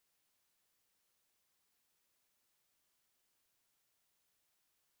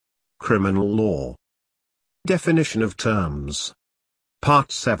Criminal Law. Definition of terms.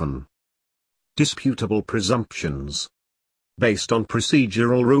 Part 7. Disputable presumptions. Based on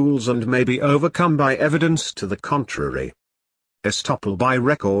procedural rules and may be overcome by evidence to the contrary. Estoppel by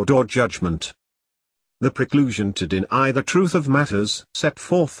record or judgment. The preclusion to deny the truth of matters set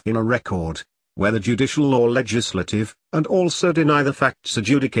forth in a record, whether judicial or legislative, and also deny the facts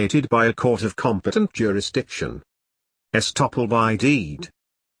adjudicated by a court of competent jurisdiction. Estoppel by deed.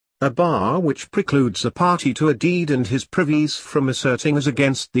 A bar which precludes a party to a deed and his privies from asserting as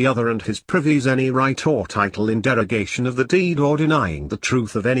against the other and his privies any right or title in derogation of the deed or denying the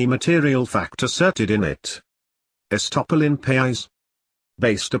truth of any material fact asserted in it. Estoppel in pais.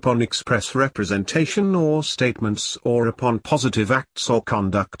 Based upon express representation or statements or upon positive acts or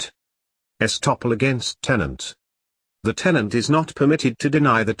conduct. Estoppel against tenant. The tenant is not permitted to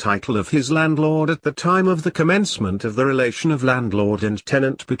deny the title of his landlord at the time of the commencement of the relation of landlord and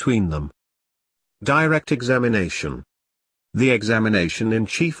tenant between them. Direct examination. The examination in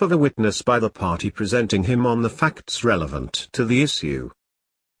chief of a witness by the party presenting him on the facts relevant to the issue.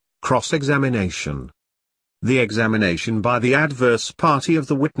 Cross-examination. The examination by the adverse party of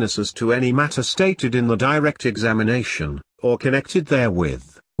the witness as to any matter stated in the direct examination, or connected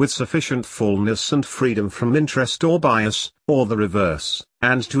therewith, with sufficient fullness and freedom from interest or bias, or the reverse,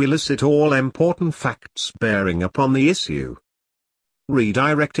 and to elicit all important facts bearing upon the issue.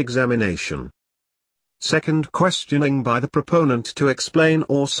 Redirect examination. Second questioning by the proponent to explain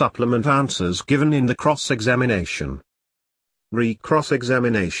or supplement answers given in the cross-examination.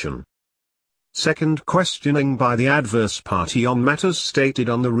 Recross-examination. Second questioning by the adverse party on matters stated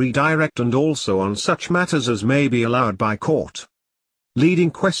on the redirect and also on such matters as may be allowed by court.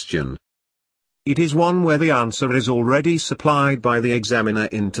 Leading question. It is one where the answer is already supplied by the examiner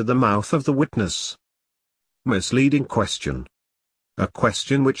into the mouth of the witness. Misleading question. A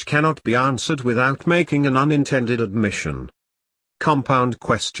question which cannot be answered without making an unintended admission. Compound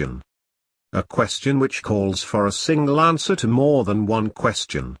question. A question which calls for a single answer to more than one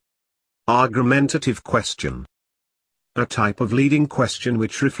question. Argumentative question. A type of leading question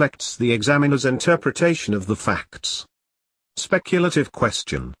which reflects the examiner's interpretation of the facts. Speculative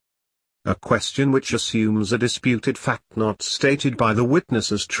question. A question which assumes a disputed fact not stated by the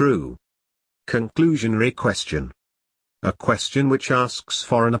witness as true. Conclusionary question. A question which asks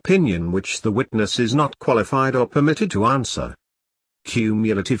for an opinion which the witness is not qualified or permitted to answer.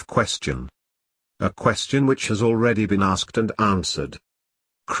 Cumulative question. A question which has already been asked and answered.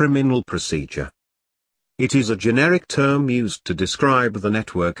 Criminal procedure. It is a generic term used to describe the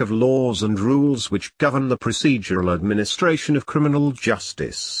network of laws and rules which govern the procedural administration of criminal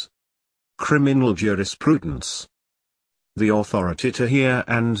justice. Criminal jurisprudence. The authority to hear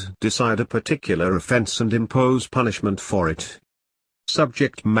and decide a particular offense and impose punishment for it.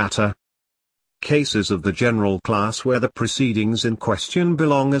 Subject matter. Cases of the general class where the proceedings in question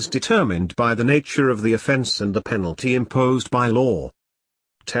belong as determined by the nature of the offense and the penalty imposed by law.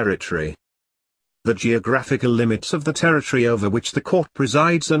 Territory. The geographical limits of the territory over which the court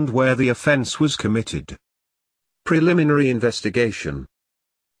presides and where the offense was committed. Preliminary investigation.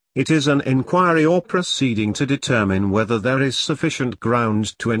 It is an inquiry or proceeding to determine whether there is sufficient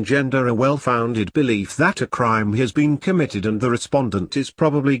ground to engender a well-founded belief that a crime has been committed and the respondent is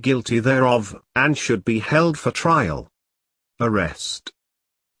probably guilty thereof, and should be held for trial. Arrest.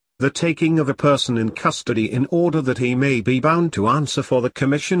 The taking of a person in custody in order that he may be bound to answer for the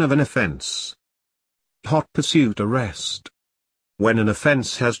commission of an offense. Hot pursuit arrest. When an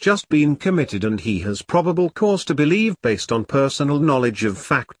offense has just been committed and he has probable cause to believe based on personal knowledge of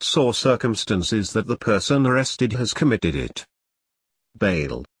facts or circumstances that the person arrested has committed it.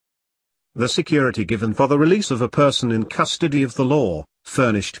 Bail. The security given for the release of a person in custody of the law,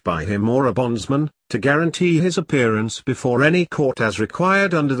 furnished by him or a bondsman, to guarantee his appearance before any court as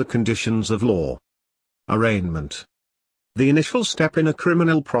required under the conditions of law. Arraignment. The initial step in a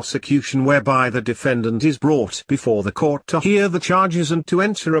criminal prosecution whereby the defendant is brought before the court to hear the charges and to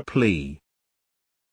enter a plea.